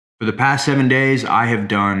For the past 7 days, I have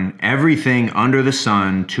done everything under the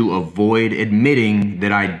sun to avoid admitting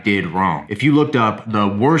that I did wrong. If you looked up the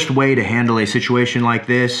worst way to handle a situation like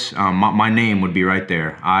this, my name would be right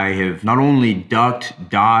there. I have not only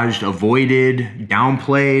ducked, dodged, avoided,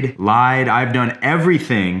 downplayed, lied, I've done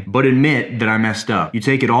everything but admit that I messed up. You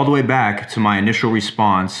take it all the way back to my initial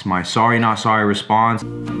response, my sorry not sorry response.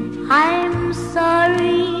 I'm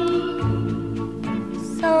sorry,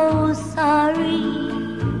 so sorry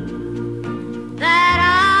that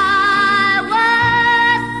I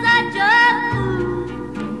was such a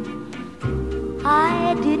fool.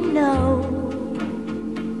 I didn't know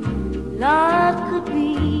love could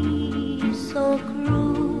be so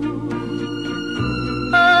cruel.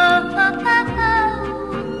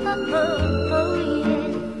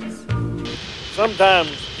 Yes. Sometimes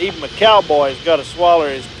even a cowboy's got to swallow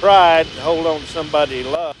his pride and hold on to somebody he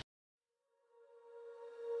loves.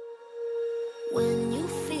 When you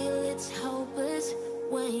feel it's hopeless,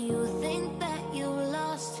 when you think that you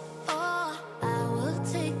lost, oh, I will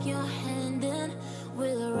take your hand and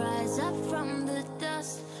we'll rise up from the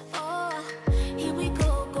dust. Oh, here we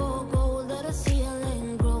go, go, go, let us heal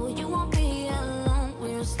and grow. You won't be alone,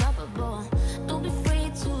 we're unstoppable. Don't be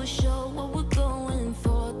afraid to show what we're going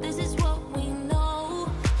for. This is what we know.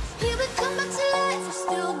 Here we come back to life, we're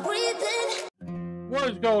still breathing. What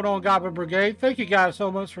is going on, Goblin Brigade? Thank you guys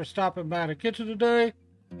so much for stopping by the kitchen today.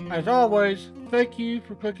 As always, thank you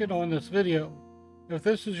for clicking on this video. If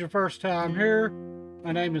this is your first time here,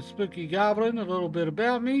 my name is Spooky Goblin. A little bit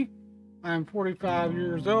about me. I am 45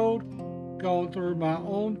 years old, going through my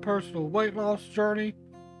own personal weight loss journey.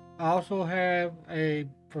 I also have a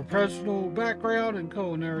professional background in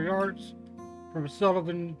culinary arts from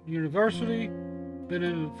Sullivan University. Been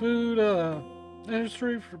in the food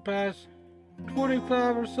industry for the past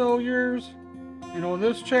 25 or so years, and on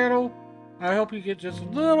this channel I help you get just a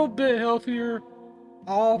little bit healthier,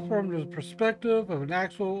 all from the perspective of an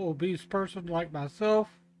actual obese person like myself.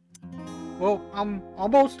 Well, I'm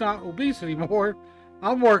almost not obese anymore.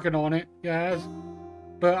 I'm working on it, guys.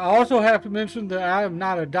 But I also have to mention that I am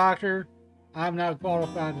not a doctor. I'm not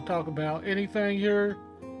qualified to talk about anything here.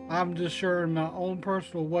 I'm just sharing my own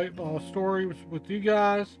personal weight loss stories with you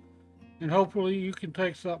guys. And hopefully you can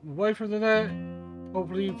take something away from that.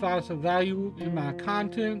 Hopefully you find some value in my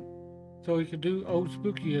content. So you can do old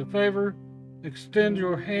Spooky a favor. Extend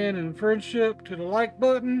your hand in friendship to the like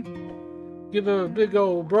button. Give it a big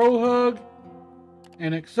old bro hug.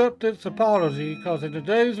 And accept its apology. Because in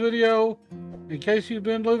today's video, in case you've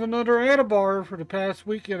been living under a bar for the past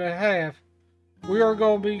week and a half, we are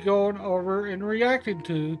going to be going over and reacting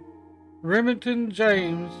to Remington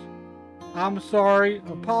James' I'm sorry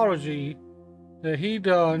apology that he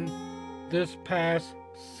done this past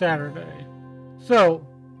Saturday. So,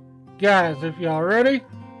 guys, if y'all ready,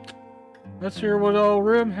 let's hear what old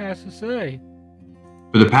Rim has to say.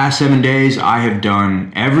 For the past 7 days, I have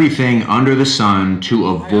done everything under the sun to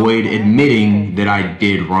avoid admitting that I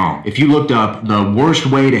did wrong. If you looked up the worst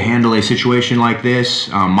way to handle a situation like this,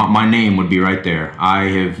 my name would be right there. I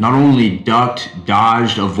have not only ducked,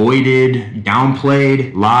 dodged, avoided,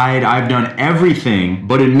 downplayed, lied, I've done everything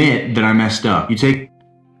but admit that I messed up.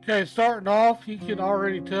 Okay, starting off, you can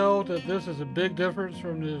already tell that this is a big difference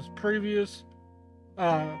from his previous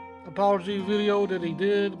apology video that he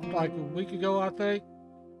did like a week ago, I think.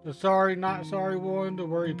 The sorry not sorry one, to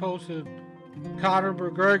where he posted Conor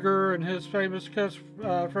McGregor and his famous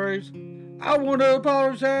catchphrase, I want to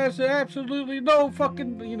apologize to absolutely no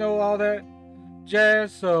fucking, you know, all that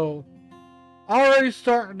jazz. So already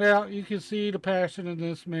starting out, you can see the passion in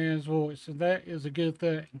this man's voice, and that is a good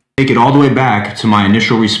thing. Take it all the way back to my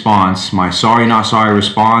initial response, my sorry not sorry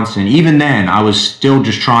response, and even then I was still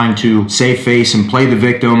just trying to save face and play the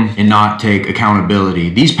victim and not take accountability.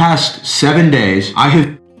 These past 7 days, I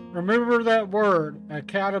have Remember that word,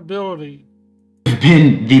 accountability.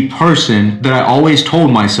 been the person that I always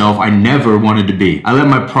told myself I never wanted to be. I let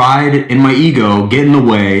my pride and my ego get in the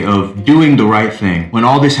way of doing the right thing. When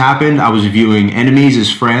all this happened, I was viewing enemies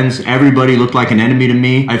as friends. Everybody looked like an enemy to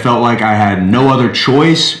me. I felt like I had no other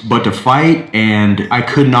choice but to fight, and I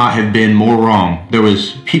could not have been more wrong. There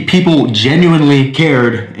was people genuinely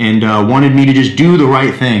cared and wanted me to just do the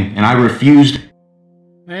right thing, and I refused.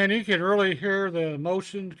 Man, you can really hear the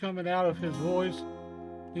emotion coming out of his voice.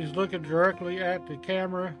 He's looking directly at the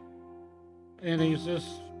camera, and he's just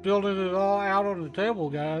building it all out on the table,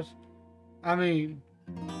 guys. I mean,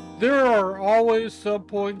 there are always some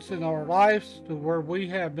points in our lives to where we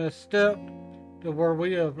have misstepped, to where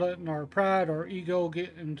we have let our pride, our ego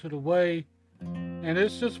get into the way. And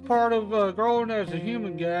it's just part of growing as a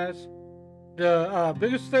human, guys. The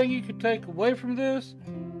biggest thing you can take away from this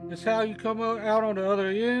It's how you come out on the other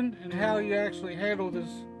end and how you actually handle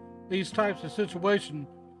these types of situations.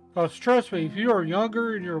 Because trust me, if you are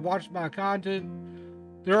younger and you're watching my content,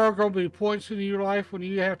 there are going to be points in your life when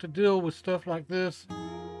you have to deal with stuff like this,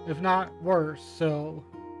 if not worse. So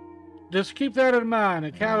just keep that in mind.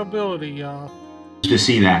 Accountability, y'all. To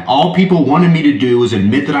see that. All people wanted me to do was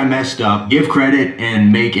admit that I messed up, give credit,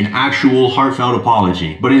 and make an actual heartfelt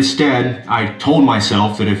apology. But instead, I told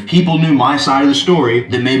myself that if people knew my side of the story,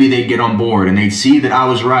 then maybe they'd get on board and they'd see that I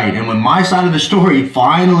was right. And when my side of the story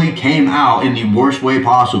finally came out in the worst way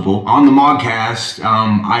possible on the Mogcast,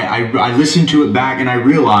 I listened to it back and I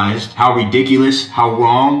realized how ridiculous, how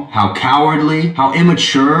wrong, how cowardly, how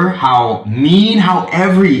immature, how mean, how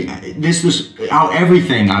everything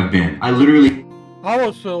I've been. I literally I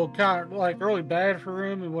almost feel kind of like really bad for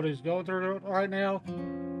him and what he's going through right now,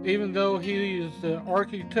 even though he is the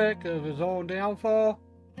architect of his own downfall.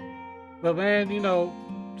 But man, you know,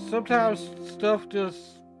 sometimes stuff just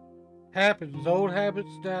happens. Old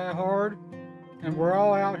habits die hard, and we're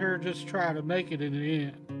all out here just trying to make it in the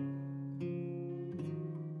end.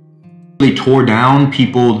 Tore down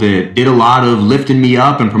people that did a lot of lifting me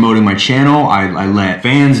up and promoting my channel. I let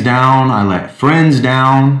fans down, I let friends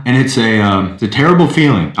down, and it's a terrible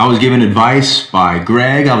feeling. I was given advice by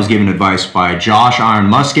Greg, I was given advice by Josh Iron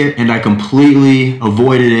Musket, and I completely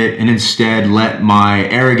avoided it and instead let my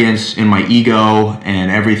arrogance and my ego and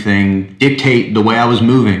everything dictate the way I was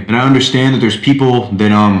moving. And I understand that there's people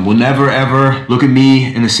that will never ever look at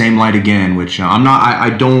me in the same light again, which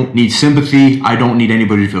I don't need sympathy, I don't need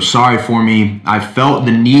anybody to feel sorry for me. I felt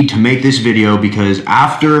the need to make this video because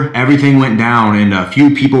after everything went down and a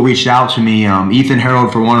few people reached out to me, Ethan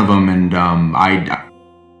Harold for one of them, and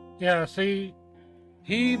yeah, see,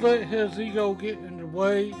 he let his ego get in the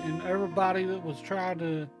way, and everybody that was trying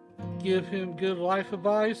to give him good life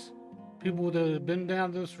advice, people that have been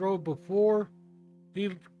down this road before,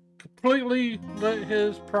 he completely let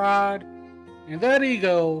his pride and that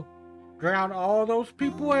ego drown all those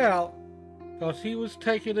people out, because he was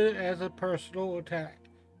taking it as a personal attack.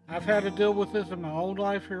 I've had to deal with this in my own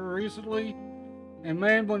life here recently. And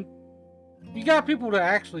man, when you got people that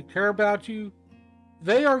actually care about you,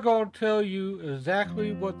 they are going to tell you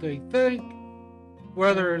exactly what they think,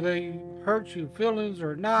 whether they hurt your feelings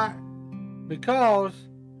or not, because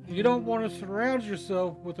you don't want to surround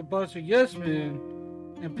yourself with a bunch of yes men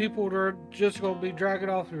and people that are just going to be dragging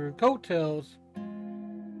off your coattails,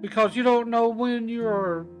 because you don't know when you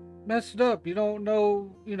are messed up. You don't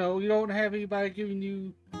know, you don't have anybody giving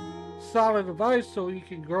you solid advice so you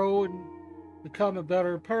can grow and become a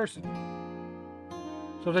better person.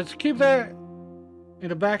 So let's keep that in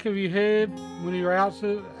the back of your head when you're out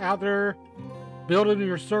there building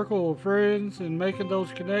your circle of friends and making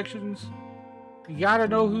those connections. You gotta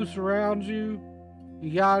know who surrounds you.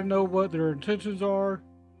 You gotta know what their intentions are.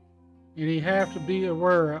 And you have to be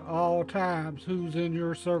aware at all times who's in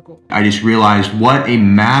your circle. I just realized what a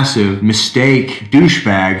massive mistake,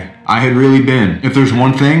 douchebag, I had really been. If there's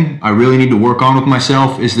one thing I really need to work on with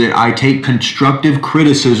myself, is that I take constructive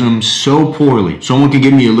criticism so poorly. Someone can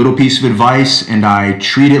give me a little piece of advice and I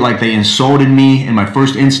treat it like they insulted me, and my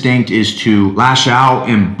first instinct is to lash out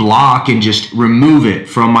and block and just remove it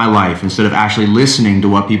from my life instead of actually listening to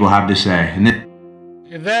what people have to say.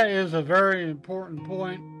 And that is a very important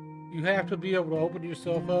point. You have to be able to open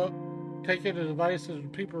yourself up, take in the advice that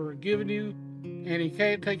people are giving you, and you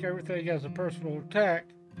can't take everything as a personal attack,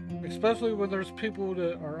 especially when there's people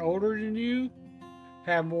that are older than you,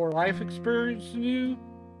 have more life experience than you,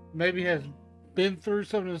 maybe has been through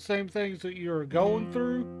some of the same things that you're going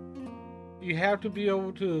through. You have to be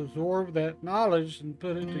able to absorb that knowledge and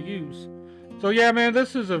put it to use. So yeah, man,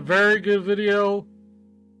 this is a very good video.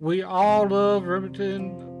 We all love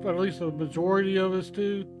Remington, but at least the majority of us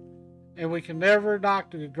do. And we can never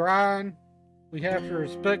knock the grind. We have to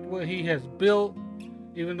respect what he has built,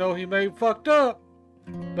 even though he may have fucked up.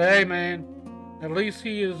 But hey man, at least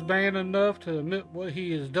he is man enough to admit what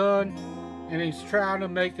he has done, and he's trying to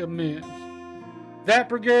make amends. That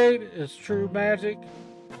brigade is true magic.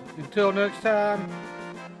 Until next time,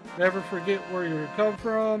 never forget where you come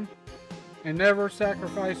from, and never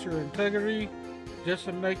sacrifice your integrity just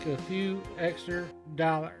to make a few extra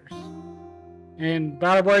dollars. And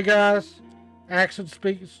by the way, guys, action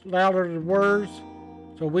speaks louder than words,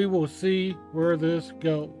 so we will see where this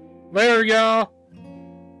goes. Later, y'all.